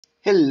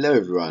Hello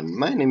everyone,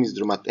 my name is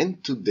Drewmatth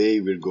and today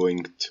we're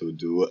going to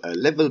do a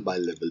level by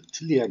level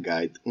Taliyah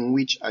guide in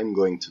which I'm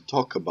going to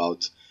talk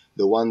about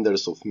the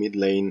wonders of mid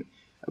lane,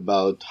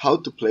 about how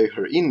to play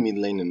her in mid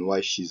lane and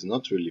why she's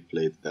not really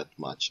played that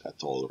much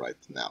at all right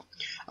now.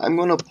 I'm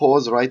gonna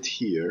pause right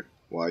here.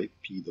 Why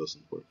P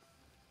doesn't work?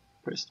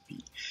 Press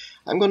P.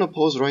 I'm gonna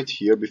pause right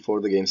here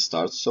before the game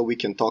starts so we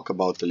can talk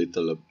about a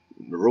little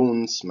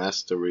runes,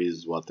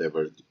 masteries,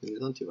 whatever. We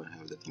don't even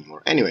have that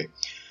anymore. Anyway.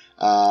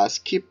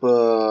 Skip,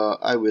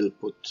 I will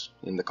put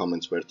in the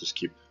comments where to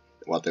skip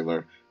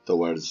whatever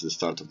towards the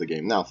start of the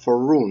game. Now, for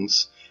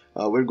runes,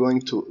 we're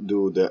going to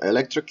do the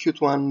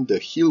electrocute one, the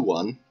heal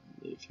one,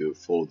 if you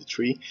follow the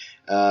tree,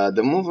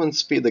 the movement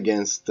speed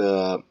against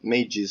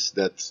mages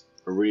that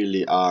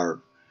really are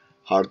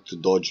hard to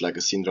dodge, like a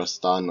Syndra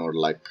stun or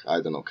like,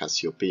 I don't know,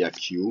 Cassiopeia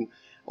Q,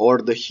 or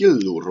the heal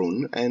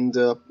rune, and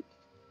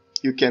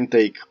you can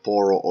take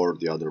Poro or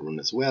the other rune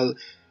as well.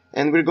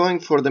 And we're going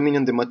for the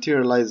minion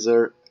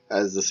dematerializer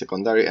as the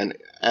secondary, and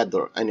add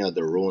any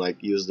other rune,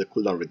 like use the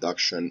cooldown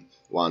reduction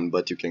one,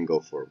 but you can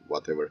go for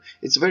whatever.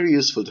 It's very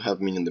useful to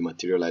have minion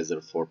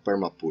dematerializer for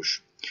perma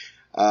push.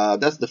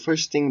 That's the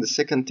first thing. The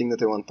second thing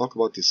that I want to talk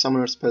about is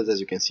summoner spells,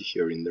 as you can see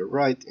here in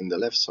the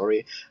left,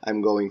 sorry.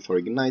 I'm going for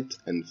ignite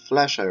and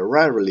flash. I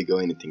rarely go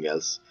anything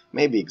else.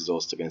 Maybe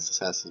exhaust against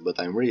assassins, but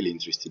I'm really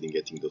interested in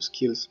getting those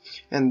kills.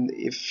 And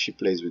if she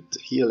plays with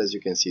heal, as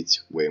you can see,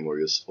 it's way more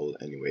useful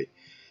anyway.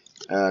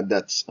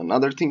 That's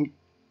another thing.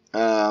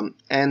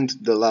 And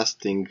the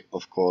last thing,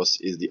 of course,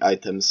 is the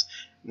items.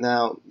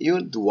 Now,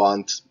 you'd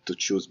want to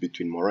choose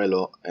between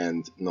Morello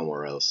and, no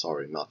Morello,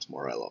 sorry, not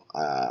Morello,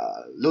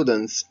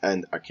 Ludens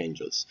and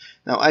Archangels.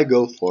 Now, I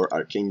go for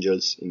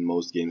Archangels in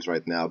most games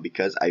right now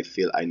because I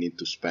feel I need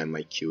to spam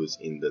my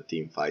Qs in the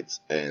team fights,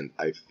 and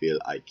I feel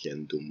I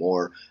can do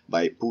more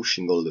by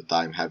pushing all the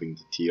time, having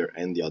the tier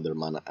and the other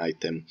mana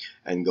item,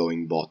 and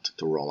going bot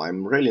to roam.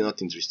 I'm really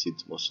not interested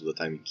most of the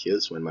time in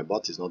kills. When my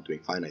bot is not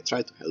doing fine, I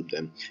try to help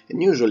them,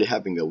 and usually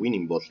having a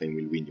winning bot lane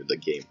will win you the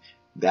game.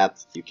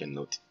 That you can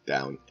note it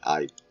down.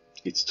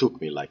 It took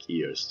me like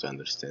years to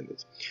understand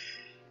it.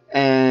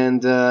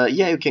 And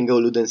yeah, you can go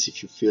Ludens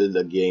if you feel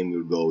the game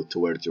will go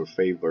towards your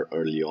favor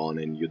early on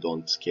and you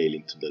don't scale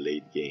into the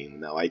late game.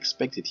 Now, I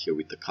expected here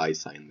with the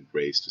Kaisa and the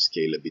Graves to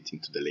scale a bit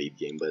into the late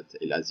game, but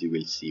as you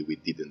will see, we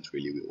didn't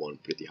really. We won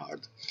pretty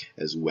hard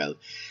as well.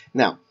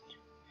 Now,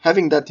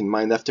 having that in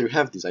mind, after you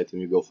have this item,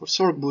 you go for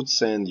Sword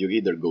Boots, and you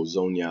either go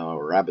Zonia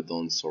or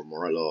Rabadons or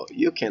Morello.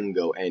 You can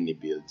go any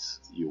build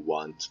you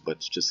want, but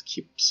just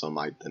keep some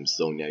items.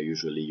 Zonia,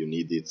 usually you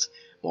need it.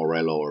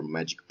 Morello or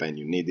Magic Pen,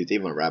 you need it.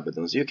 Even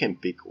Rabadons, you can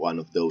pick one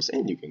of those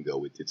and you can go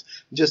with it.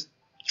 Just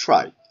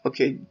try.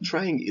 Okay,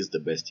 trying is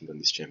the best thing on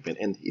this champion,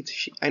 and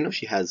I know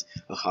she has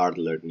a hard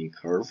learning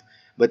curve,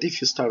 but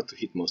if you start to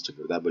hit most of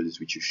your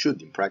Ws, which you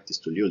should in practice,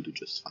 you'll do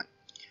just fine.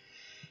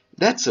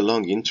 That's a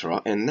long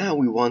intro, and now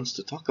we want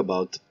to talk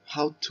about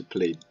how to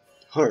play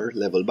her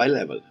level by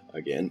level.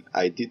 Again,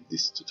 I did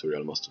this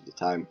tutorial most of the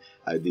time.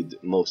 I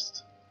did more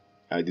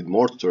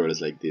tutorials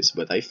like this,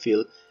 but I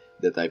feel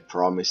that I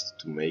promised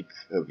to make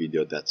a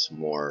video that's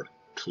more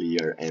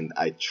clear, and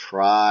I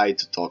try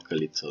to talk a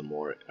little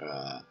more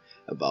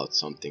about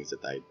some things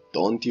that I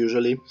don't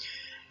usually.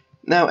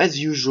 Now, as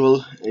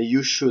usual,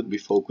 you should be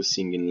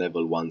focusing in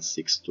level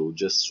 162,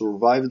 just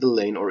survive the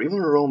lane or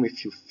even roam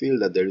if you feel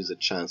that there is a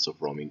chance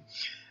of roaming.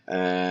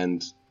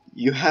 And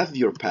you have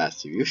your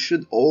passive. You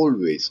should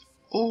always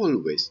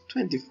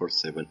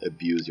 24/7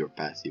 abuse your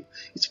passive.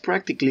 It's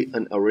practically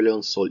an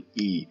Aurelion Sol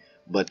E,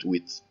 but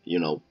with,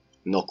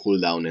 no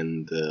cooldown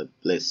and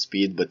less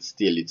speed, but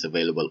still it's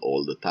available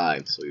all the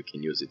time, so you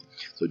can use it.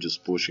 So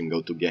just push and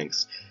go to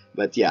ganks.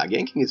 But yeah,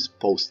 ganking is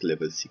post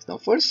level 6. Now,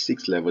 first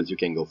 6 levels you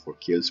can go for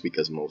kills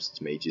because most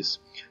mages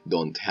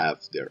don't have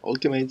their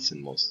ultimates,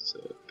 and most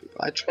people.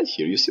 I tried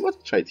here. You see what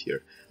I tried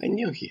here? I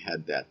knew he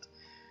had that.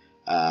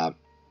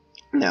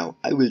 Now,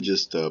 I will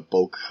just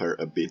poke her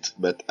a bit,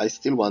 but I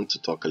still want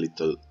to talk a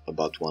little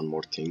about one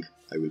more thing.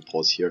 I will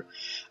pause here.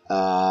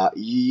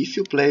 If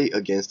you play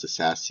against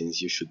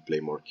assassins, you should play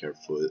more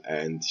careful,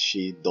 and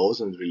she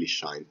doesn't really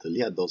shine.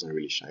 Taliyah doesn't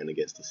really shine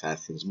against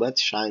assassins, but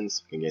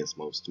shines against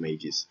most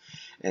mages.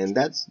 And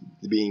that's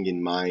being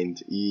in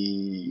mind,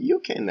 you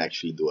can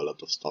actually do a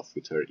lot of stuff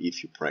with her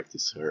if you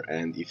practice her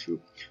and if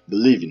you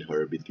believe in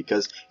her a bit,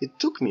 because it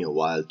took me a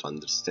while to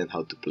understand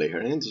how to play her,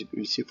 and as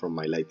you see from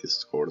my latest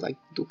scores, I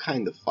do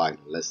kind of fine,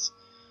 unless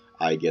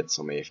I get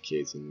some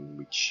AFKs in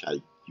which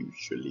I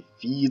usually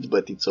feed,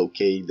 but it's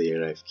okay,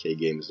 their AFK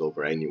game is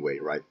over anyway,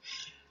 right?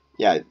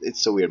 Yeah,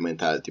 it's a weird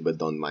mentality, but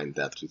don't mind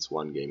that, it's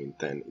 1 game in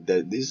 10.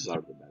 These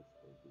are the bad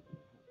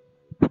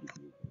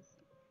things.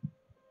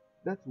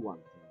 That's one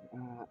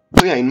thing.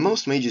 So yeah, in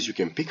most mages you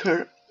can pick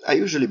her. I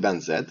usually ban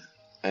Zed,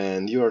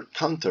 and you're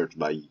countered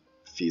by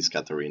Fizz,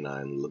 Katarina,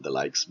 and the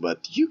likes,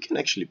 but you can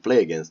actually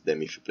play against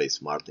them if you play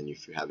smart and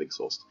if you have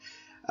exhaust.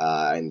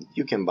 And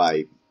you can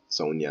buy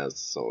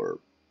Sonias or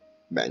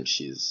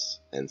Banshees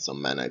and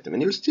some man item,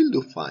 and you'll still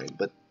do fine,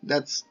 but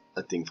that's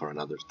a thing for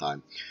another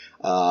time.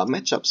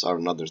 Matchups are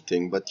another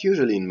thing, but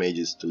usually in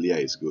mages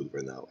Taliyah is good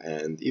right now,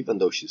 and even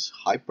though she's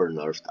hyper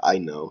nerfed, I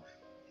know,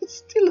 it's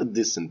still a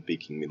decent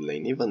pick in mid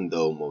lane, even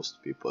though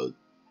most people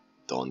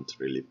don't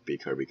really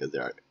pick her because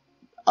there are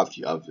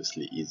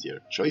obviously easier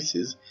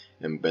choices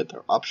and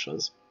better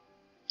options.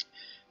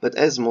 But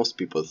as most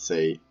people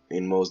say,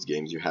 in most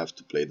games you have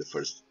to play the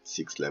first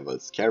 6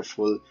 levels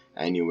careful.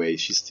 Anyway,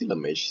 she's still a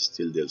mage, she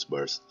still deals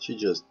burst, she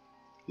just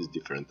is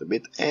different a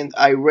bit, and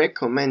I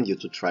recommend you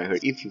to try her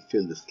if you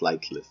feel the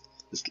slightest.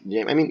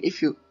 I mean,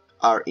 if you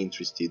are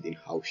interested in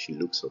how she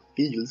looks or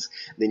feels,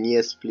 then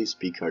yes, please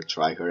pick her,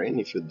 try her, and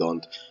if you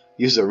don't,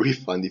 use a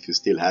refund if you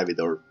still have it,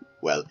 or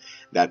well,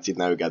 that's it,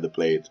 now you gotta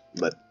play it.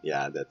 But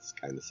yeah, that's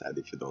kinda sad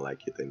if you don't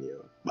like it and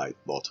you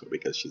bought her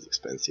because she's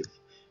expensive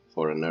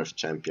for a nerf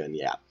champion,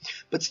 yeah.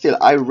 But still,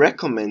 I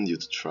recommend you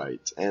to try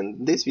it.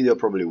 And this video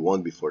probably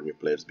won't be for new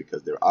players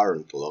because there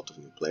aren't a lot of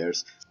new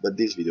players, but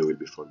this video will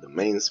be for the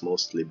mains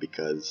mostly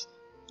because,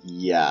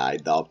 yeah, I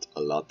doubt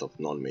a lot of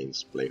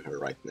non-mains play her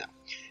right now.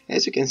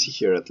 As you can see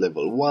here at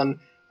level 1,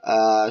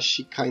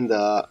 she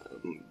kinda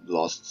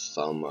lost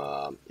some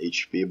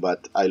HP,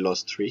 but I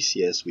lost 3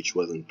 CS, which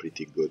wasn't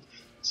pretty good.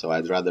 So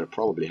I'd rather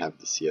probably have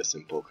the CS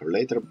and poke her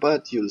later,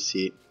 but you'll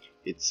see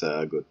it's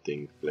a good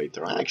thing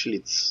later on. Actually,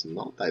 it's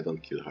not, I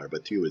don't kill her,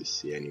 but you will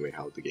see anyway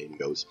how the game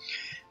goes.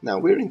 Now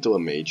we're into a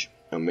mage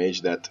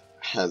that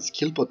has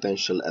kill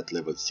potential at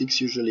level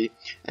 6 usually,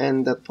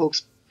 and that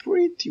pokes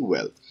pretty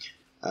well.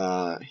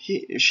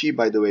 She,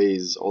 by the way,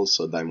 is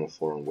also Diamond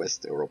 4 on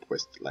West, Europe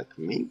West like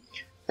me,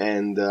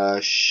 and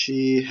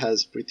she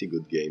has pretty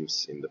good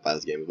games in the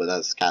past games, but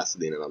as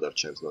casted in another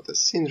champs, not as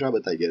Syndra,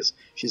 but I guess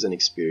she's an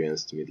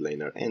experienced mid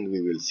laner, and we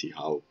will see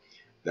how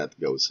that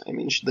goes. I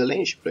mean, the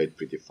lane she played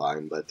pretty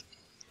fine, but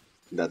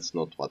that's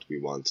not what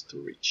we want to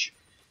reach.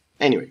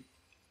 Anyway,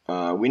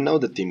 we know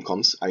the team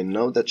comps. I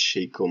know that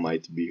Shaco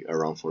might be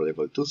around for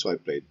level 2, so I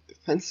played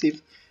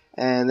defensive.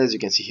 And as you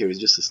can see here, it's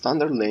just a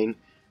standard lane.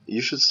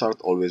 You should start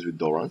always with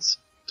Dorans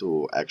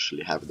to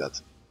actually have the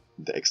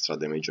extra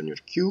damage on your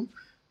Q,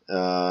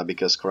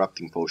 because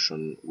Corrupting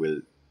Potion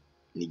will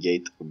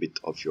negate a bit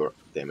of your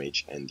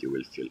damage and you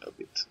will feel a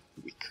bit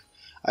weak.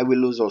 I will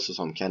lose also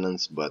some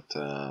cannons, but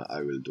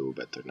I will do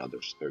better in other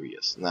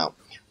areas. Now,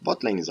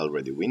 bot lane is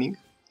already winning,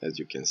 as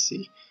you can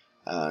see.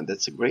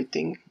 That's a great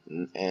thing,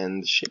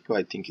 and Shaco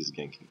I think is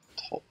ganking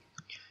top.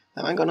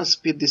 Now I'm gonna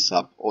speed this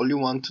up. All you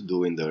want to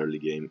do in the early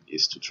game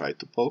is to try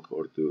to poke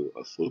or do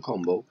a full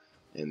combo,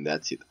 and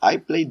that's it. I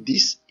played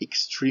this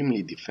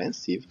extremely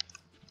defensive.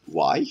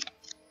 Why?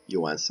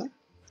 You answer?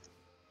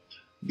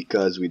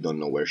 Because we don't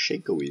know where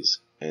Shaco is,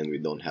 and we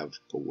don't have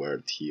a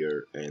word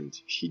here, and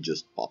he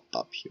just popped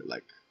up here,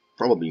 like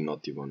probably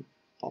not even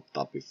popped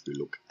up if we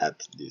look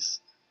at this.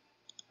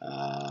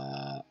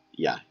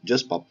 Yeah,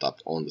 just popped up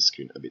on the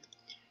screen a bit.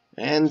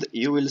 And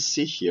you will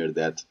see here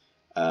that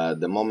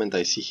the moment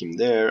I see him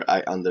there,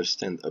 I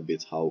understand a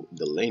bit how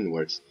the lane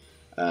works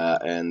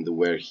and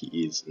where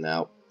he is.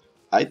 Now,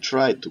 I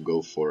tried to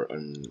go for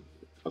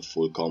a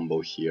full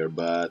combo here,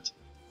 but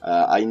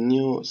I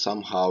knew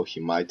somehow he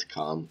might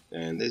come,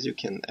 and as you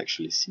can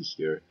actually see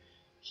here,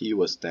 he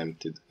was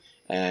tempted,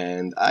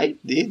 and I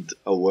did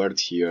a word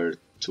here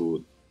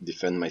to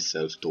defend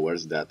myself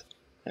towards that,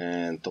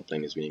 and top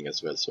lane is winning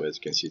as well, so as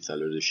you can see, it's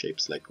already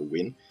shapes like a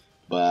win,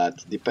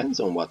 but depends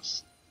on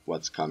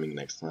what's coming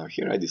next. Now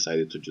here I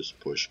decided to just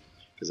push,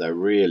 because I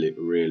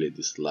really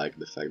dislike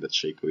the fact that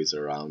Shaco is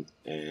around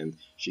and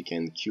she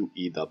can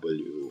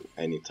QEW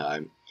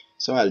anytime,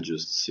 so I'll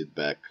just sit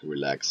back,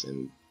 relax,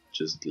 and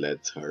just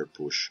let her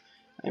push.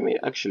 I'm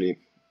actually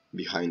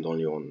behind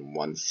only on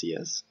 1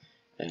 CS,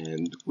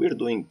 and we're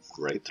doing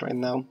great right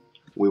now.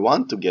 We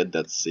want to get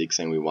that 6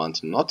 and we want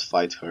to not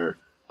fight her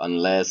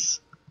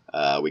unless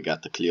we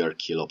got a clear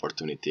kill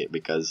opportunity,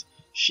 because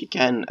she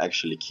can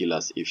actually kill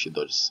us if she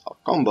dodges our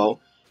combo,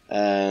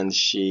 and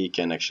she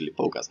can actually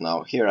poke us.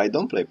 Now here I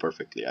don't play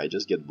perfectly, I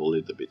just get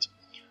bullied a bit.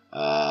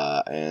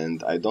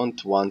 And I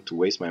don't want to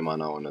waste my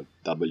mana on a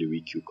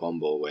WEQ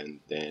combo and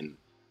then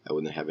I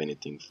wouldn't have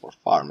anything for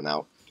farm.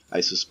 Now,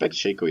 I suspect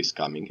Shaco is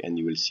coming, and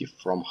you will see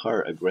from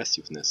her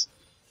aggressiveness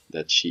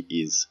that she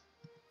is.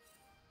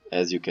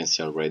 As you can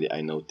see already,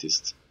 I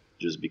noticed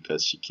just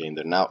because she came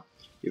there. Now,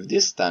 if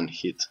this stun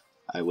hit,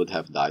 I would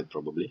have died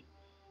probably.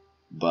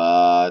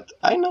 But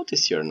I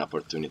noticed here an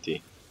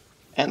opportunity,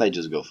 and I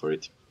just go for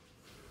it.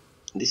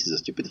 This is a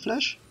stupid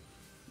flash,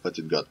 but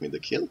it got me the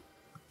kill.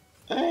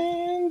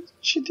 And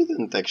she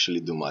didn't actually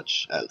do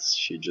much else,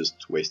 she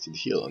just wasted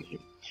heal on him.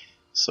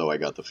 So I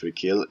got a free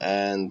kill,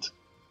 and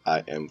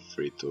I am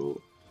free to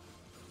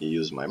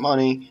use my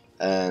money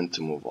and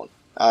to move on.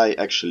 I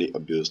actually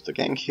abused the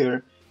gank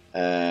here,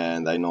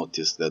 and I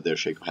noticed that their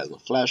Shaco has no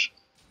flash.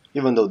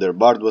 Even though their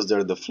Bard was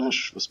there, the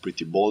flash was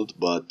pretty bold,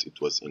 but it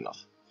was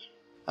enough.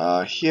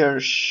 Here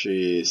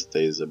she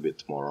stays a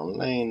bit more on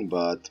lane,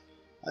 but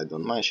I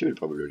don't mind, she will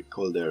probably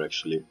recall there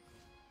actually.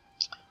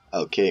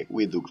 Okay,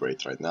 we do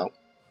great right now.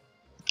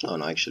 Oh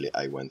no, actually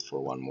I went for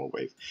one more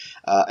wave.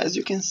 As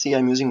you can see,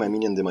 I'm using my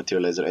minion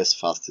dematerializer as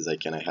fast as I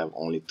can. I have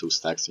only 2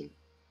 stacks in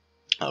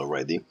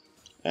already,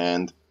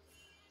 and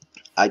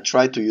I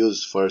try to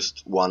use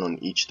first one on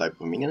each type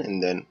of minion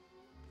and then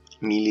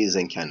melees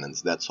and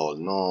cannons. That's all.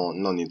 No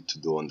need to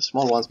do on the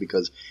small ones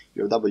because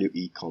your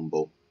WE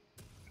combo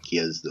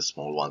kills the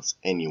small ones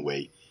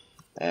anyway.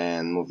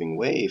 And moving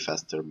way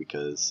faster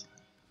because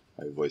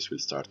my voice will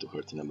start to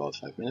hurt in about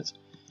 5 minutes.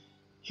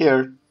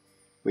 Here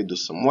we do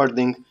some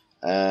wording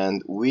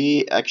and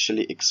we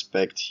actually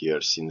expect here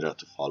Syndra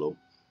to follow.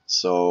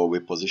 So we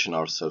position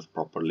ourselves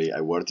properly.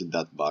 I worded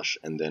that bush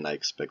and then I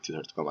expected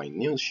her to come. I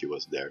knew she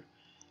was there.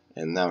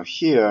 And now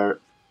here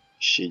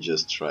she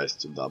just tries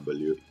to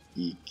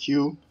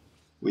WEQ.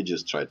 We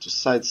just try to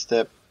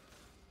sidestep.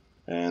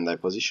 And I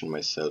position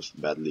myself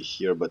badly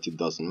here, but it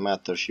doesn't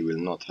matter. She will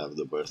not have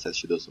the burst, as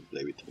she doesn't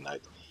play with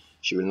Ignite.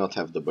 She will not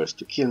have the burst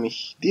to kill me.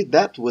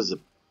 That was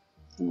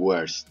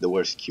the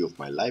worst Q of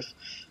my life,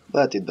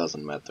 but it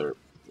doesn't matter.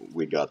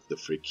 We got the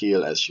free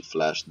kill as she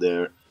flashed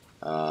there.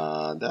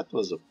 That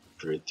was a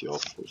pretty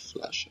awful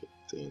flash,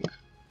 I think.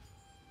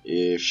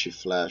 If she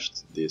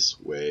flashed this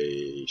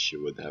way, she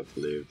would have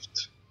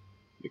lived,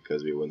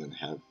 because we wouldn't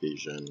have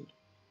vision.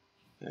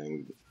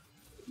 And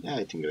yeah,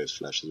 I think Graves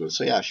flash as well,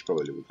 so yeah, she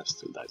probably would have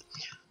still died.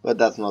 But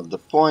that's not the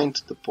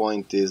point. The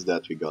point is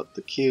that we got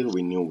the kill.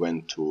 We knew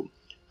when to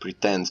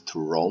pretend to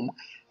roam.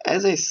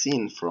 As I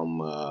seen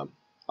from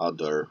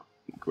other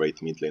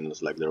great mid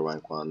laners like the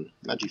rank 1,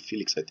 Magic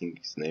Felix I think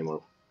his name,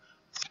 or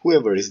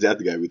whoever is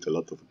that guy with a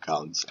lot of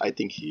accounts, I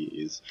think he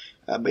is.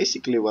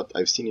 Basically what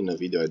I've seen in a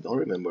video, I don't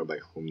remember by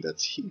whom,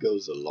 that he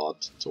goes a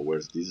lot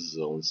towards these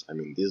zones,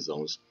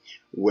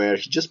 where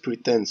he just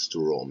pretends to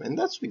roam. And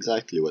that's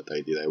exactly what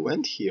I did. I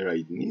went here,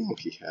 I knew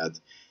he had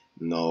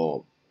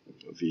no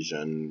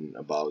vision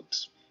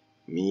about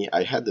me.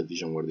 I had the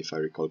vision word, if I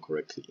recall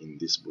correctly, in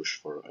this bush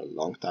for a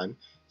long time,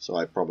 so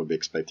I probably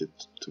expected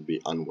to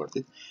be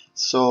unworthy.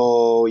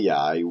 So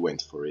yeah, I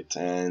went for it,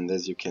 and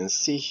as you can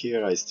see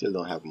here, I still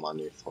don't have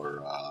money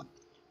for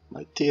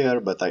my tier,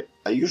 but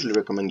I usually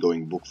recommend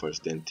going book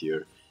first then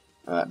tier,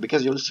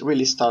 because you'll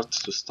really start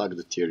to stack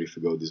the tier if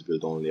you go this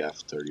build only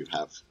after you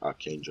have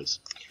Archangels.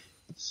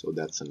 So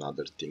that's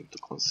another thing to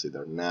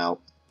consider. Now,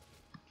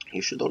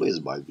 you should always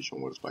buy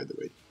vision words, by the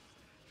way.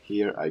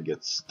 Here I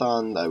get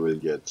stunned, I will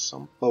get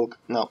some poke.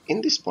 Now,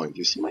 in this point,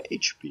 you see my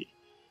HP.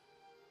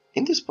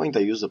 In this point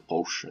I use a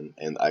potion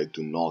and I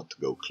do not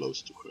go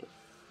close to her.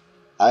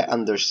 I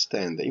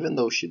understand that even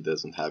though she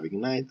doesn't have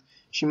Ignite,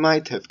 she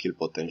might have kill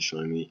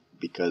potential in me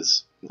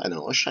because, I don't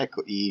know, a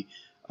Shaco E,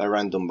 a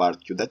random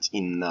Bard Q, that's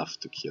enough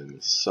to kill me.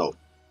 So,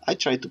 I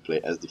try to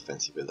play as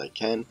defensive as I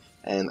can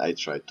and I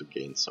try to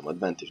gain some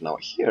advantage. Now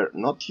here,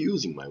 not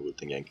using my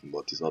ult and ganking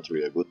bot is not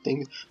really a good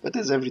thing, but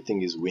as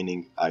everything is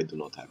winning, I do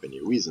not have any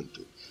reason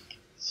to.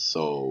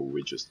 So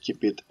we just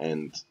keep it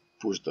and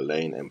push the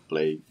lane and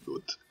play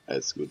good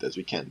as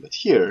we can. But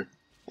here,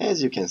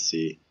 as you can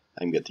see,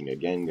 I'm getting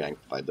again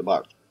ganked by the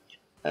Bard.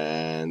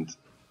 And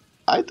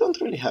I don't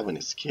really have an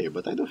escape,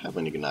 but I do have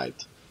an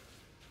Ignite.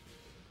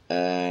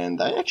 And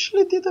I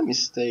actually did a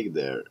mistake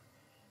there.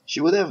 She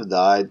would have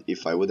died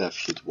if I would have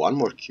hit one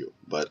more Q,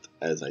 but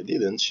as I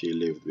didn't, she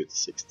lived with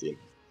 16.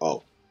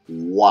 Oh,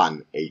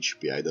 1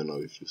 HP, I don't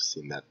know if you've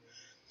seen that.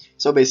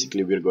 So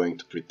basically we're going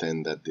to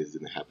pretend that this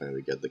didn't happen and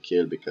we get the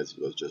kill because it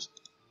was just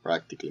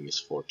practically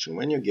misfortune.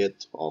 When you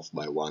get off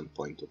by 1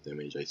 point of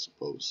damage, I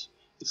suppose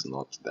it's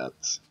not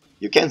that...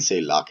 You can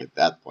say luck at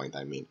that point,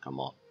 I mean,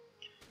 come on.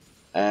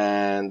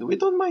 And we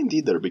don't mind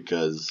either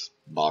because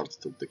Bard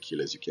took the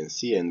kill, as you can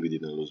see, and we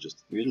didn't lose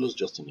we lose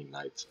just an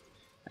Ignite.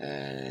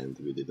 And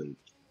we didn't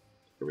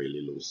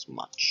really lose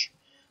much.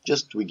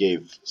 Just we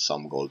gave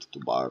some gold to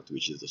Bard,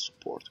 which is the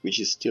support, which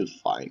is still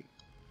fine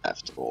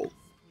after all.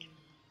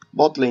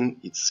 Bot lane,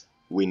 it's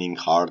winning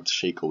hard.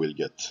 Shaco will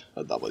get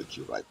a double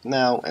kill right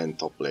now, and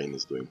top lane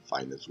is doing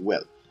fine as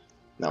well.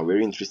 Now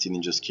we're interested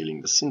in just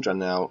killing the Syndra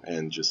now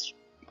and just,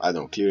 I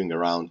don't know, clearing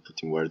around,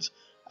 putting words.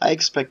 I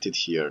expected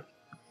here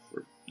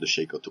for the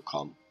Shaco to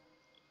come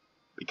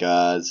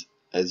because,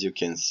 as you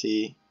can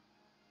see,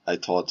 I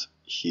thought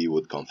he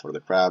would come for the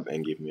crab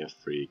and give me a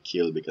free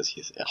kill because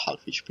he's a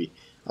half HP.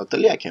 Now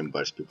Taliyah can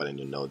burst people and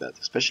you know that,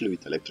 especially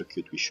with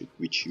Electrocute,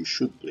 which you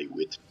should play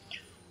with.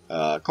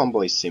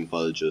 Combo is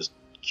simple, just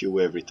Q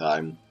every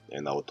time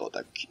and auto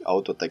attack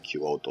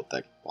Q, auto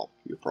attack pop,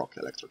 you proc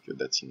Electrocute,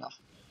 that's enough.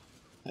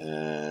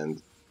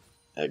 And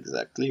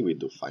exactly, we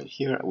do fine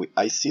here.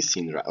 I see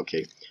Syndra,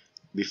 okay,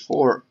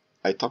 before,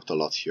 I talked a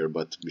lot here,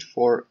 but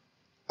before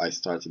I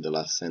started the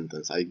last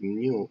sentence, I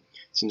knew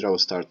Syndra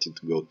was starting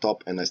to go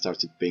top and I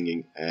started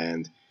pinging,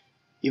 and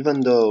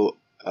even though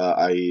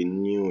I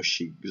knew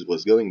she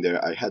was going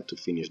there, I had to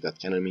finish that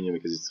cannon minion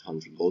because it's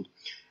 100 gold,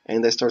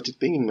 and I started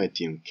pinging my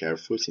team,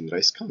 careful, Syndra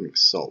is coming,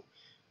 so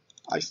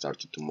I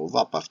started to move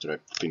up after I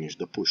finished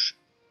the push.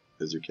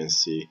 As you can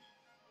see,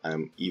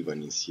 I'm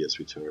even in CS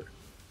with her.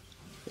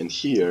 And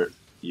here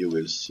you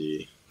will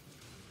see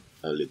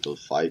a little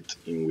fight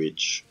in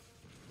which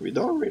we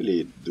don't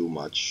really do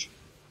much,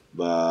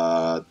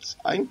 but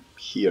I'm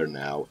here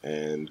now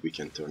and we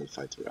can turn the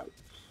fight around.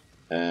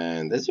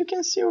 And as you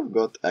can see, we've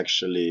got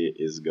actually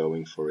is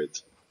going for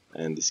it.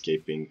 and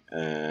escaping,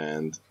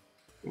 and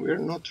we're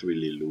not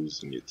really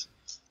losing it.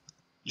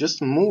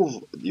 Just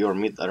move your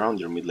around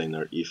your mid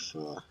laner if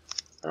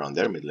around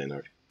their mid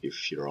laner if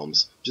she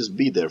roams. Just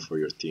be there for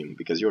your team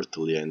because you're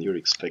Taliyah and you're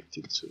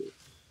expected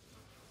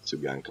to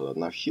gank a lot.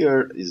 Now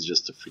here is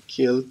just a free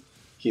kill.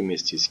 He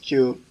missed his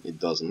Q. It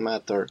doesn't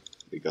matter.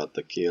 We got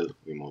the kill.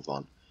 We move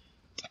on.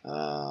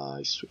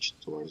 I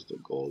switched towards the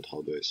gold.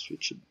 How do I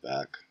switch it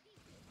back?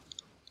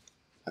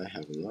 I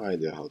have no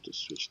idea how to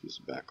switch this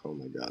back. Oh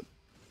my god.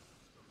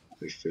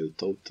 I feel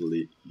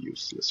totally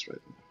useless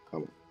right now.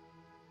 Come on.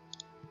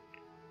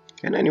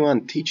 Can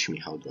anyone teach me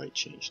how do I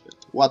change that?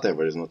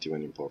 Whatever, is not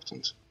even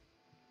important.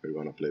 We're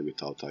gonna play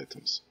without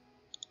items.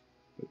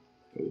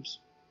 Oops.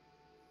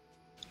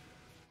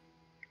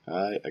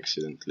 I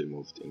accidentally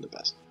moved in the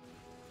past.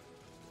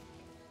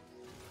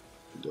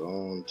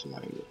 Don't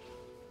mind me.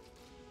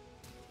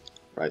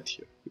 Right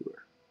here we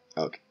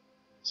were. Okay.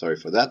 Sorry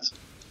for that.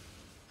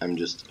 I'm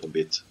just a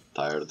bit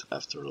tired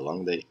after a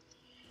long day.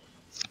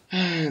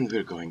 And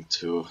we're going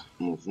to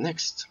move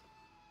next.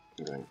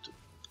 I'm going to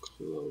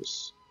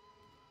close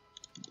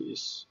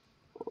this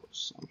or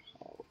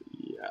somehow.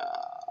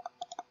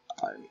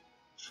 Yeah, I'm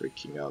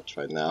freaking out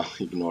right now.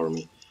 Ignore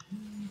me.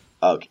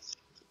 Okay,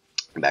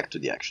 back to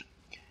the action.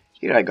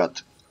 Here I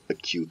got a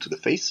Q to the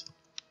face,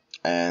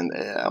 and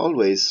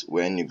always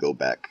when you go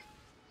back,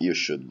 you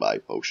should buy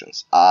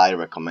potions. I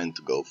recommend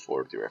to go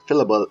for the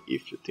refillable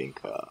if you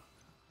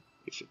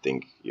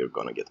think you're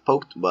gonna get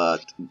poked,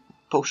 but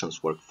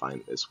potions work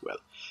fine as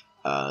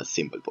well.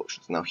 Simple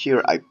potions. Now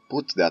here I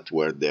put that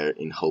word there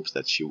in hopes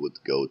that she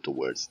would go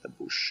towards the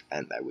bush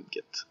and I would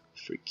get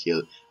free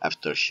kill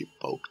after she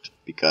poked,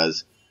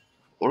 because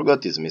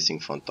Urgot is missing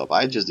from top.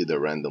 I just did a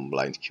random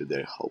blind Q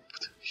there,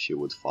 hoped she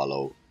would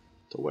follow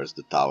towards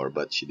the tower,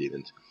 but she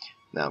didn't.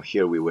 Now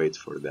here we wait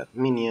for that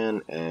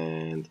minion,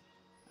 and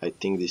I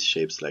think this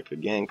shapes like a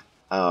gank.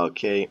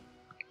 Okay,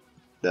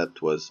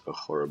 that was a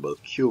horrible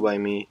Q by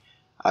me.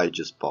 I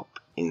just pop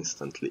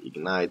instantly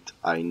ignite.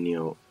 I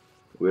knew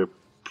we're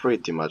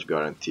pretty much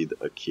guaranteed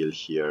a kill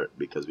here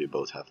because we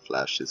both have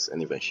flashes,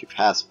 and even she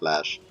has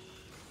flash.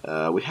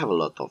 We have a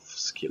lot of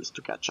skills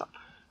to catch up.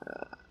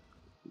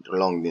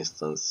 Long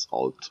distance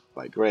ult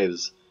by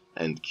Graves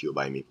and Q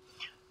by me.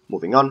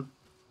 Moving on,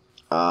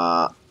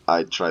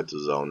 I try to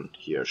zone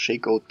here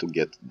Shaco to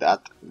get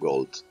that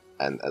gold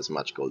and as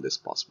much gold as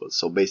possible.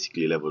 So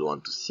basically level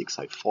 1 to 6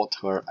 I fought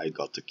her, I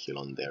got a kill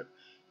on their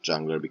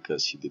jungler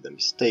because he did a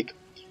mistake.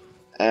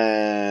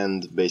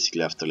 And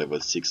basically after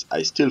level 6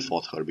 I still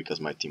fought her because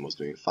my team was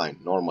doing fine.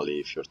 Normally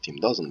if your team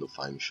doesn't do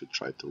fine you should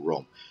try to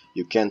roam.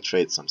 You can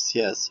trade some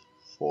CS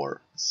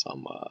for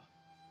some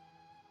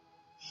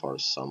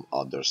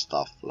other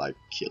stuff like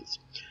kills.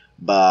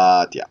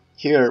 But yeah,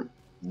 here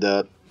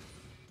the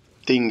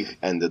thing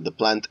ended, the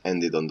plant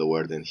ended on the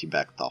word and he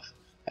backed off.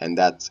 And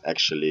that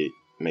actually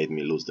made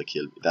me lose the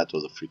kill. That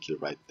was a free kill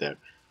right there.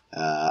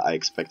 I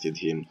expected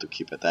him to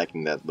keep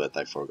attacking that, but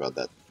I forgot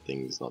that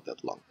thing is not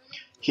that long.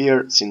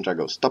 Here Syndra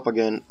goes top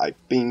again, I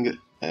ping,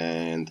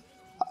 and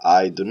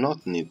I do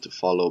not need to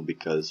follow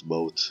because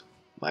both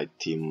my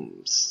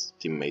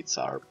teammates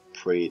are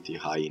pretty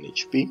high in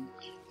HP,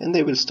 and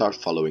they will start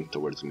following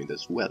towards mid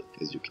as well,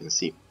 as you can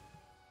see.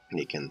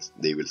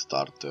 They will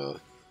start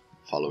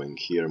following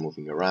here,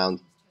 moving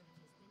around,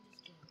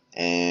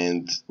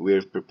 and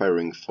we're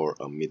preparing for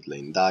a mid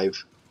lane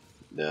dive.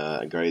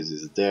 The Graves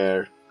is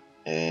there,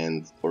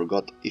 and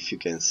Urgot, if you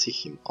can see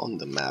him on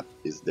the map,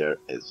 is there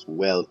as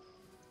well,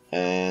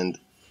 and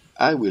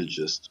I will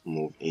just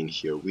move in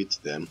here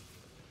with them,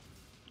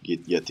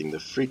 getting the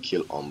free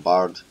kill on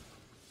Bard,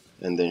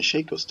 and then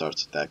Shaco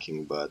starts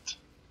attacking, but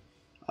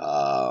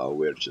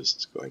we're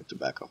just going to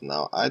back off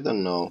now. I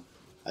don't know,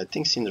 I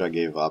think Syndra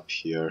gave up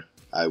here.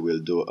 I will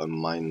do a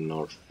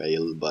minor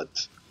fail,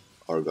 but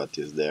Urgot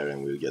is there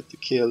and we'll get the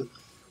kill.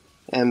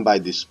 And by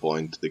this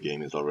point the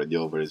game is already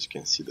over. As you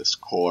can see the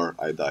score,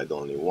 I died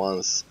only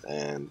once,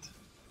 and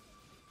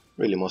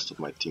really most of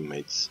my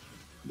teammates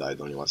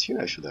died only once. Here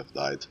I should have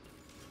died,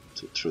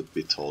 to truth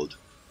be told.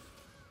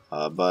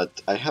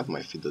 But I have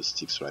my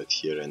fiddlesticks right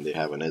here, and they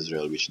have an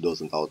Ezreal which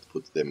doesn't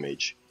output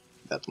damage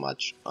that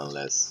much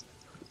unless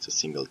it's a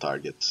single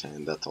target,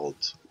 and that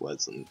ult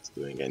wasn't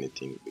doing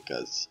anything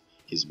because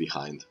he's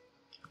behind.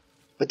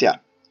 But yeah,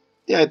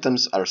 the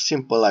items are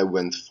simple. I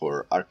went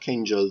for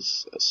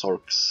Archangels,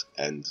 Sorks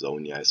and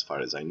Zonia as far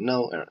as I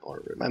know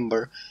or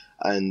remember,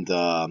 and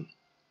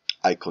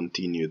I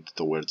continued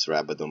towards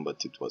Rabadon,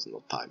 but it was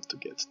no time to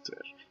get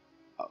there.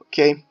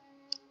 Okay,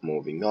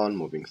 moving on,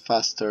 moving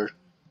faster,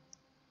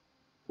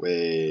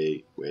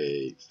 way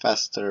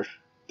faster,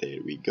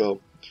 there we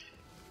go,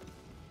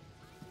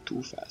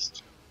 too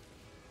fast.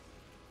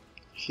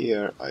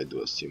 Here I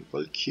do a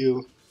simple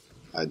Q.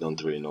 I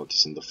don't really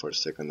notice in the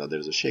first second that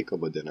there's a Shaco,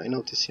 but then I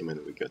notice him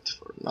and we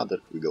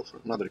go for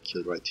another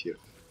kill right here.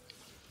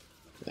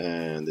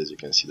 And as you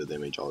can see the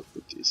damage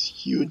output is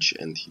huge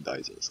and he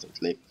dies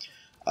instantly.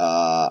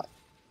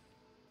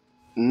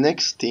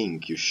 Next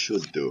thing you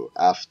should do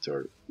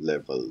after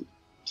level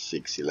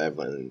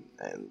 6-11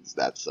 and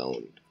that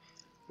zone,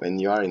 when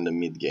you are in the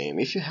mid game,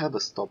 if you have a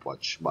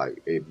stopwatch,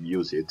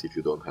 use it. If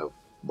you don't have,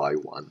 buy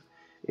one.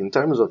 In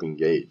terms of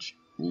engage,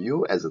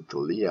 you as a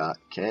Taliyah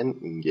can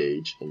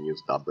engage and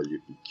use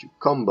WEQ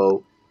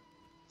combo,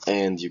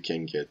 and you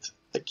can get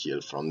a kill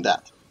from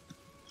that,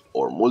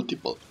 or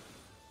multiple.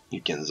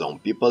 You can zone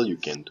people, you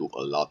can do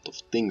a lot of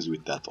things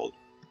with that ult.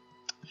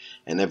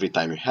 And every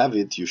time you have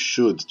it, you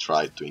should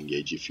try to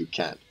engage if you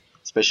can,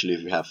 especially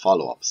if you have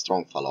follow-ups,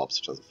 strong follow-ups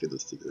such as the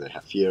fiddlestick that I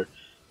have here,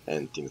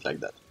 and things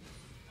like that.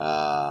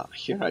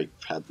 Here I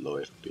had low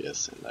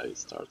FPS and I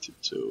started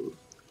to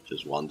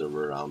just wander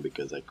around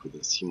because I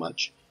couldn't see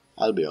much.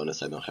 I'll be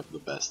honest, I don't have the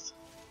best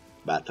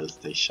battle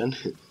station.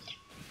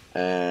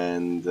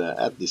 And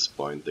at this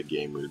point the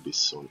game will be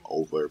soon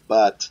over,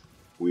 but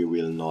we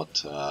will not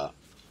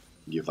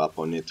give up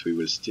on it. We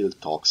will still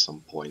talk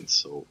some points,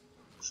 so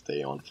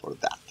stay on for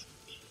that.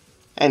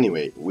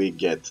 Anyway, we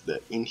get the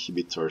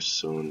inhibitor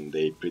soon.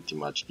 They pretty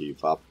much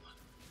give up.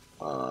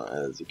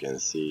 As you can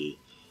see,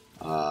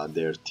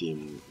 their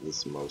team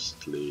is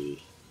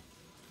mostly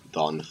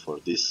done for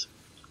this,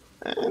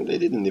 and they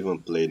didn't even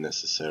play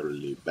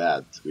necessarily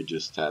bad. We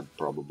just had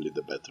probably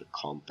the better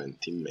comp and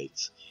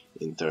teammates.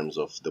 In terms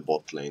of the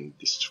bot lane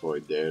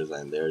destroyed theirs,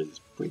 and theirs is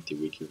pretty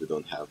weak if we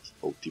don't have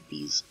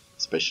OTPs,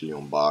 especially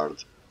on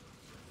Bard,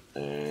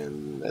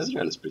 and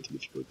Ezreal is pretty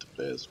difficult to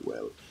play as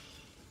well.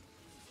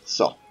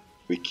 So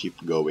we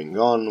keep going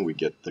on, we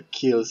get the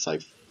kills. I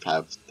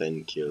have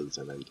 10 kills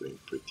and I'm doing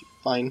pretty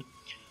fine.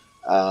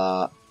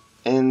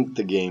 And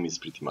the game is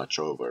pretty much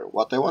over.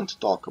 What I want to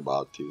talk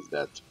about is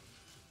that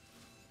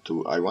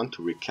I want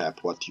to recap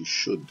what you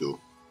should do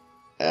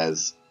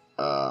as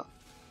a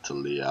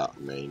Taliyah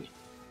main.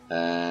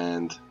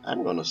 And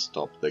I'm gonna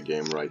stop the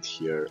game right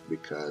here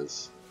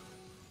because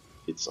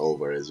it's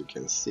over. As you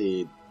can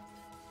see,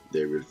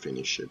 they will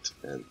finish it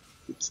and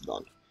it's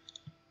done.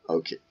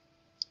 Okay.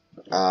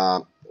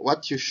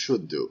 What you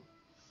should do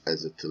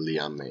as a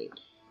Taliyah main.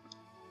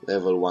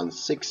 Level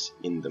 1-6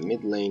 in the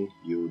mid lane,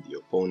 you, the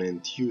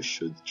opponent, you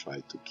should try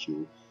to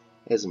Q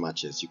as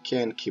much as you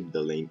can, keep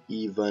the lane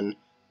even,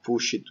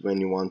 push it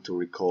when you want to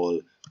recall,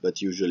 but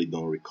usually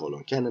don't recall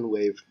on cannon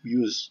wave.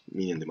 Use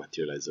minion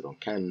dematerializer on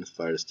cannon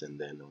first, and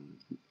then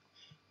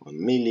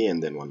on melee,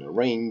 and then on a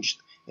ranged,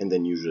 and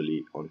then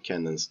usually on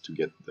cannons to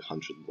get the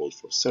 100 gold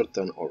for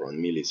certain, or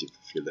on melees if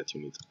you feel that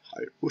you need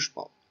higher push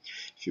power.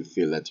 If you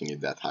feel that you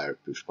need that higher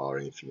push power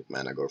and infinite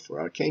mana, go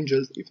for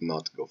Archangels. If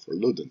not, go for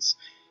Ludens.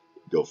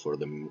 Go for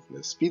the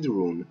movement speed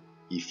rune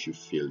if you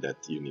feel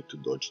that you need to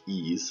dodge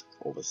ease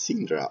of a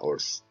Syndra or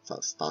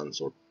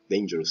stuns or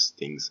dangerous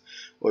things,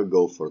 or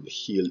go for the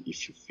heal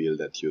if you feel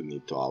that you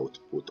need to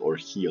output or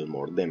heal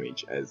more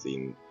damage, as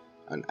in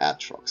an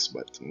Aatrox,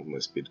 but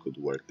movement speed could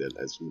work there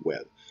as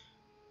well.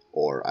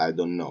 Or I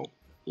don't know,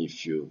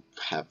 if you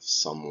have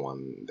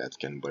someone that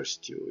can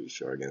burst you,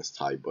 if you're against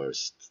high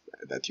burst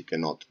that you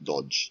cannot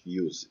dodge,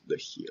 use the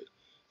heal.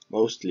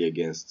 Mostly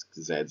against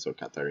Zeds or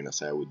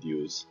Katarinas I would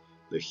use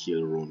the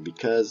heal rune,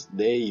 because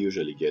they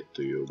usually get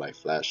to you by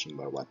flashing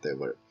or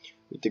whatever.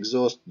 With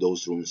exhaust,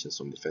 those runes and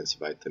some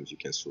defensive items you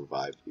can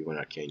survive, even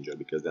Archangel,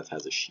 because that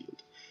has a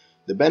shield.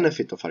 The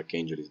benefit of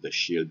Archangel is the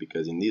shield,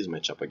 because in this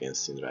matchup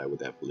against Syndra I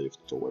would have lived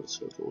towards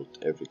her ult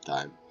every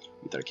time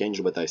with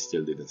Archangel, but I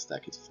still didn't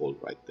stack it full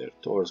right there.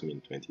 Towards min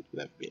 20 it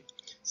would have been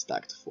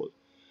stacked full.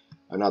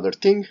 Another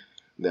thing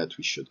that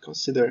we should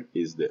consider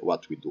is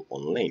what we do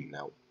on lane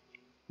now.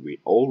 We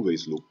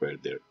always look where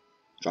their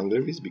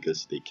jungler is,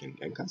 because they can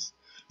gank us.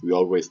 We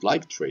always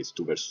like trades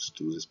 2 versus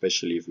 2s,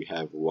 especially if we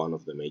have one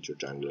of the major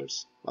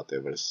junglers,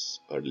 whatever's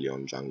early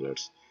on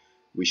junglers.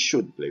 We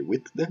should play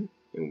with them,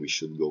 and we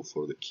should go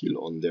for the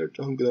kill on their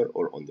jungler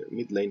or on their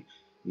mid lane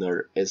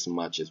as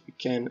much as we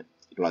can.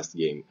 Last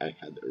game I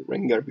had a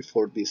Rengar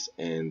before this,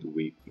 and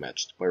we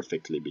matched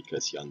perfectly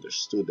because he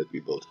understood that we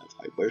both have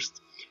high burst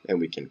and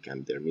we can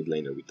camp their mid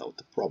laner without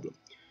a problem.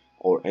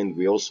 And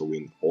we also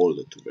win all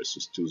the 2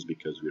 versus 2s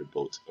because we're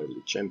both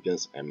early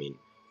champions. I mean,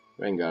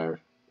 Rengar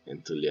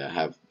and Taliyah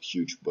have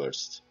huge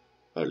bursts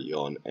early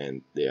on,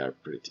 and they are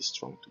pretty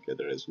strong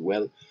together as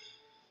well.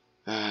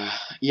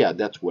 Yeah,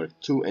 that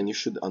worked too, and you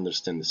should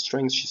understand the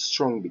strength. She's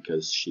strong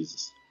because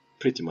she's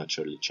pretty much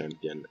early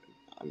champion.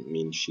 I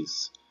mean,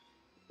 she's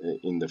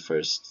in the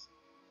first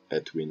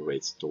at win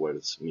rates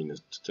towards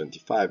minute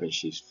 25, and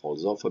she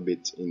falls off a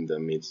bit in the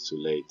mid to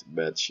late,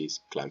 but she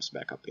climbs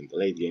back up in the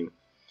late game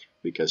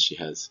because she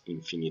has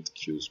infinite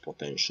Q's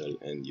potential,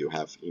 and you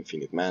have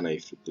infinite mana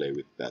if you play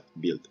with that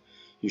build.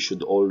 You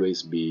should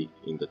always be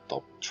in the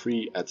top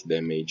 3 at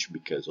damage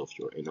because of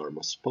your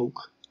enormous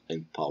poke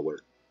and power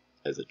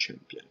as a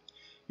champion.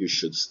 You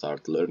should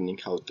start learning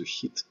how to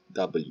hit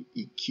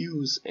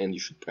WEQs, and you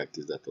should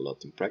practice that a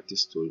lot in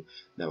practice tool.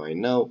 Now I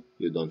know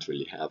you don't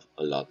really have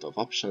a lot of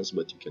options,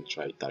 but you can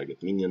try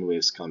target minion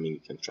waves coming,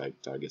 you can try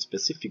target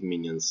specific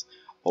minions,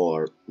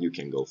 or you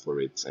can go for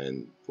it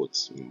and put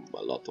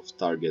a lot of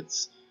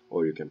targets,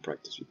 or you can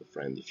practice with a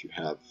friend if you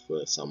have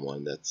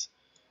someone that's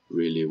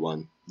really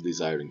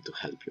desiring to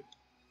help you.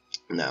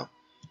 Now,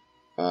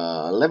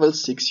 Level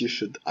 6 you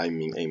should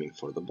aiming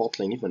for the bot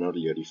lane even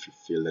earlier if you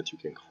feel that you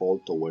can crawl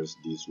towards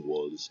these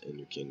walls and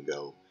you can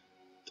go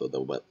to the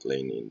bot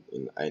lane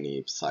in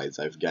any sides.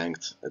 I've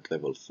ganked at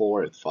level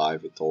 4, at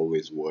 5, it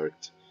always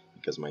worked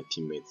because my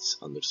teammates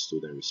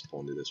understood and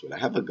responded as well. I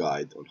have a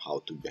guide on how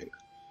to gank.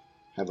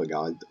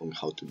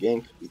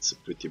 It's a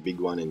pretty big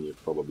one and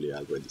you've probably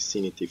already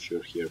seen it if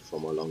you're here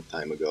from a long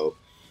time ago,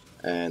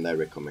 and I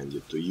recommend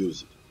you to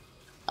use it.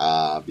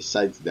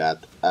 Besides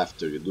that,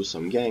 after you do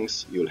some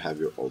ganks, you'll have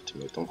your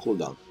ultimate on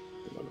cooldown.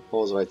 I'm gonna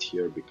pause right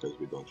here because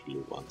we don't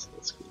really want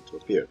that screen to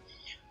appear.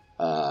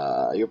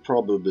 You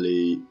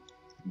probably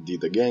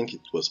did a gank,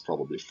 it was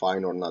probably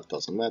fine or not,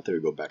 doesn't matter,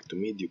 you go back to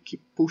mid, you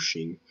keep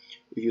pushing.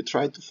 If you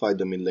try to fight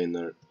the mid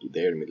laner,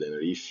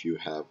 if you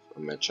have a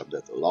matchup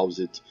that allows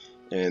it,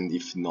 and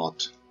if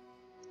not,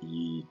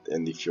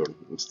 and if you're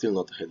still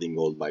not heading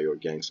gold by your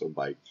ganks or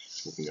by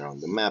moving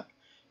around the map,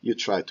 you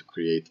try to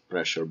create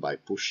pressure by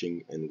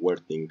pushing and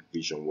warding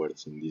vision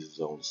wards in this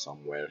zone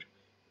somewhere,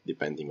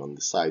 depending on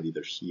the side,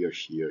 either here,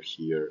 here,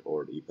 here,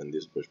 or even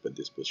this bush, but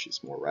this bush is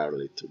more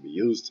rarely to be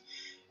used.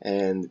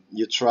 And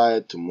you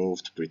try to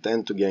move to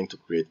pretend to gank to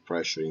create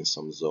pressure in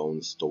some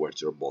zones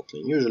towards your bot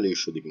lane. Usually you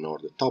should ignore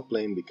the top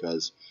lane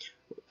because,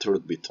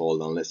 truth be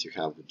told, unless you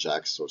have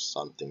Jax or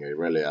something,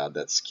 Irelia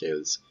that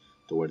scales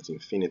towards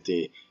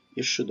infinity,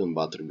 you shouldn't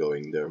bother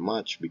going there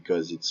much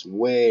because it's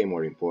way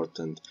more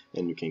important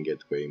and you can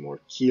get way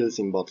more kills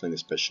in bot lane,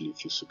 especially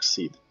if you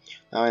succeed.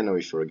 Now I know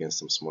if you're against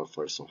some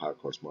smurfers, some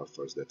hardcore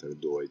smurfers that are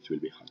duo, it will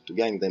be hard to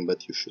gank them,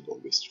 but you should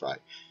always try.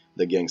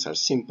 The ganks are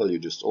simple, you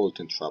just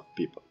ult and trap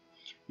people.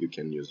 You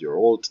can use your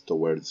ult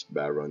towards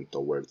Baron,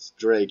 towards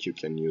Drake, you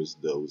can use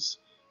those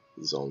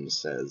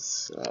zones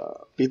as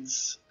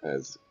pits,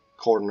 as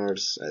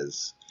corners,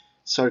 as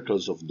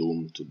circles of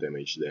doom to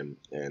damage them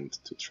and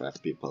to trap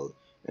people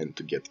and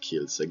to get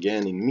kills.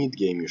 Again, in mid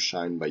game you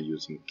shine by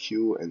using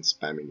Q and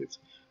spamming it.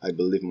 I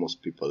believe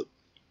most people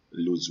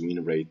lose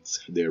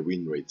their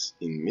win rates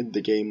in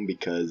mid game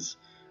because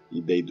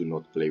they do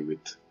not play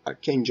with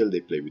Archangel,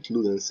 they play with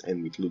Ludens,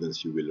 and with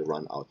Ludens you will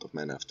run out of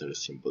mana after a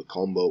simple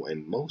combo,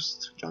 and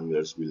most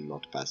junglers will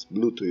not pass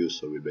blue to you,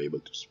 so you'll be able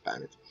to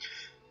spam it.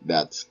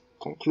 That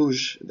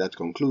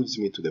concludes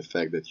me to the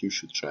fact that you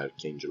should try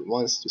Archangel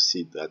once to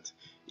see that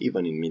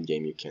even in mid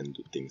game you can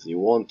do things. You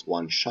won't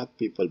one-shot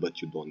people,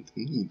 but you don't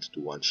need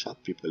to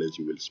one-shot people, as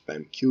you will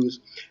spam Qs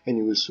and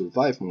you will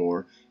survive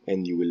more,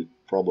 and you will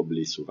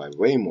probably survive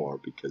way more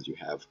because you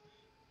have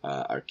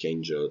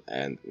Archangel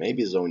and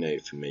maybe Zonia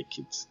if you make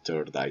it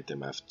third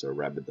item after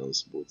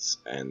Rabadon's boots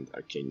and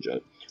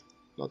Archangel.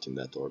 Not in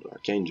that order.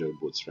 Archangel,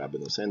 boots,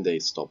 Rabadon's, and a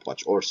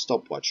stopwatch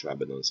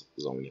Rabadon's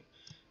Zonia.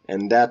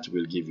 And that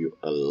will give you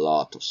a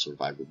lot of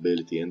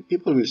survivability, and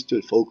people will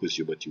still focus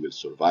you, but you will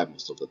survive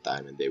most of the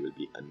time and they will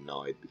be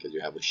annoyed because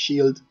you have a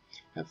shield,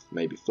 have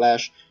maybe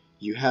flash,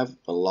 you have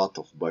a lot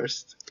of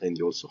burst, and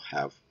you also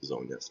have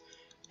Zonias.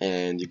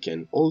 And you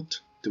can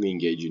ult to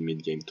engage in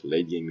mid game to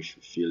late game if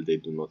you feel they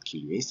do not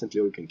kill you instantly,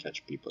 or you can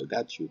catch people.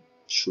 That you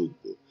should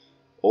do.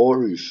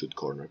 Or you should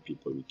corner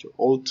people with your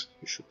ult,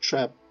 you should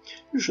trap,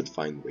 you should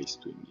find ways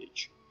to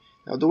engage.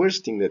 Now the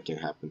worst thing that can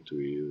happen to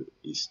you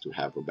is to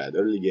have a bad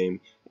early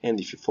game, and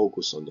if you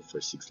focus on the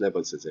first 6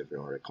 levels as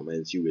everyone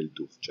recommends, you will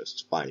do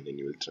just fine and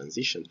you will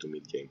transition to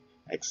mid game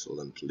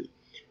excellently.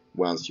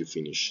 Once you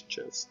finish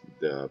just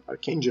the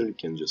Archangel, you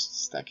can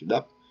just stack it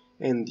up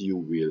and you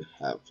will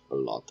have a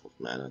lot of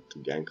mana to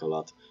gank a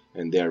lot,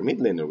 and their mid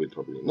laner will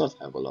probably not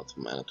have a lot of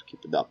mana to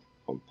keep it up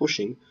on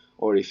pushing,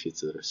 or if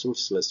it's a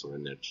resourceless or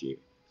energy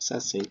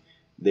assassin,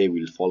 they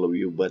will follow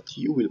you, but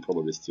you will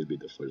probably still be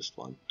the first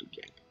one to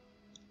gank.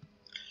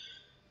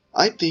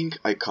 I think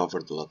I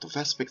covered a lot of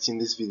aspects in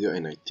this video,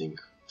 and I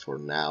think for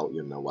now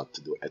you know what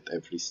to do at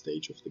every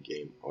stage of the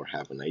game, or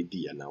have an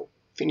idea now.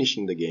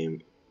 Finishing the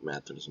game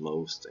matters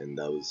most, and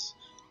those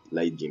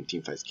late game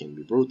teamfights can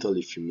be brutal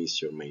if you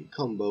miss your main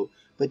combo,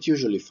 but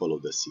usually follow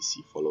the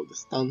CC, follow the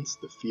stuns,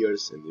 the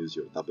fears, and use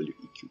your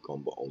WEQ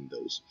combo on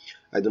those.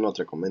 I do not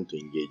recommend to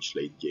engage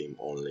late game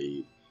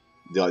only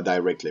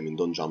directly, I mean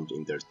don't jump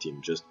in their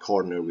team, just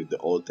corner with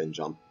the ult and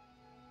jump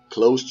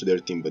close to their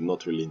team but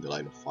not really in the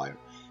line of fire.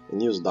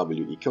 And use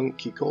WE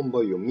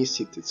combo, you miss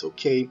it, it's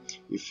okay.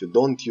 If you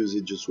don't use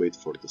it, just wait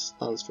for the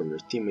stuns from your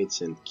teammates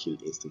and kill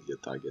instantly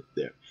the target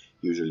there.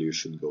 Usually you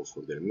should go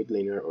for their mid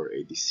laner or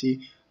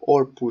ADC,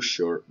 or push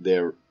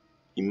their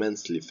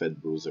immensely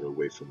fed bruiser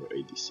away from your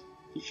ADC,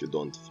 if you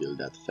don't feel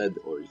that fed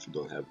or if you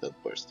don't have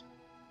that burst.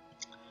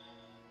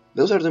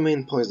 Those are the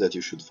main points that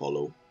you should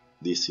follow.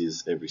 This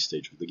is every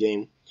stage of the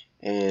game,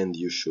 and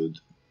you should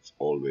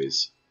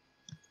always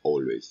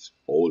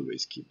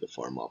keep the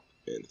farm up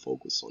and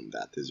focus on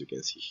that. As you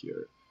can see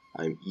here,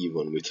 I'm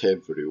even with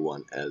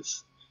everyone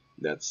else.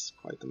 That's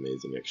quite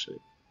amazing actually.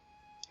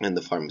 And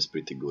the farm is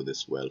pretty good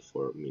as well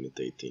for minute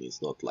 18.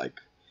 It's not like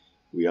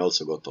we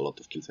also got a lot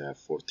of kills. I have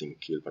 14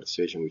 kill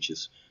participation, which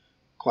is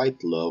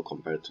quite low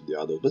compared to the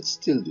others, but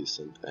still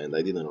decent. And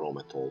I didn't roam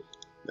at all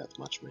that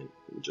much, man.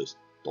 Just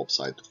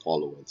topside to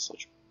follow and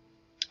such.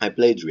 I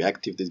played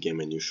reactive this game,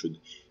 and you should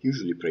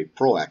usually play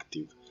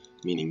proactive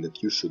meaning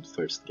that you should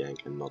first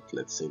gank and not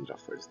let Syndra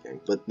first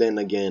gank. But then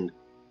again,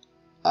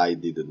 I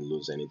didn't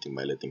lose anything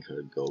by letting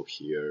her go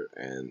here,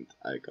 and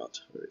I got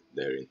her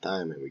there in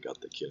time, and we got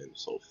the kill, and it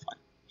was all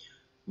fine.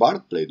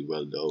 Bard played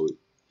well though.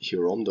 He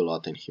roamed a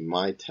lot and he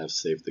might have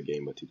saved the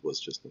game, but it was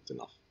just not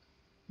enough.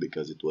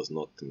 Because it was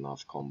not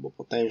enough combo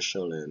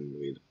potential, and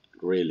we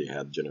really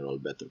had general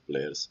better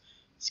players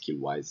skill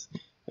wise,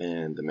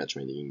 and the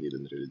matchmaking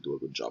didn't really do a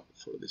good job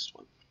for this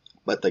one.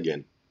 But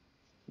again,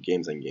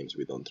 games and games,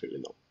 we don't really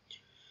know.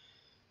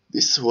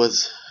 This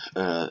was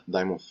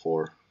Diamond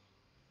 4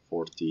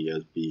 40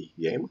 LP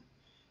game,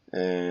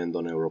 and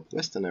on Europe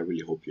West, and I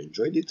really hope you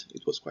enjoyed it.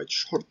 It was quite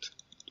short.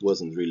 It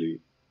wasn't really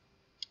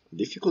a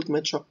difficult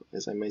matchup,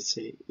 as I might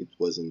say. It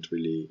wasn't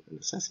really an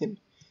assassin,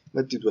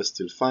 but it was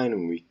still fine,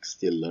 and we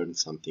still learned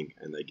something,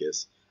 and I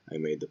guess I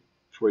made a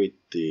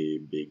pretty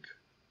big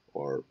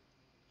or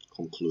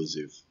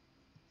conclusive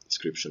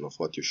description of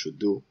what you should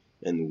do,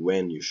 and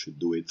when you should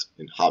do it,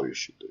 and how you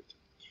should do it.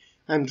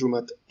 I'm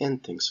Drewmatth,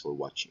 and thanks for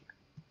watching.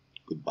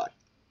 Goodbye.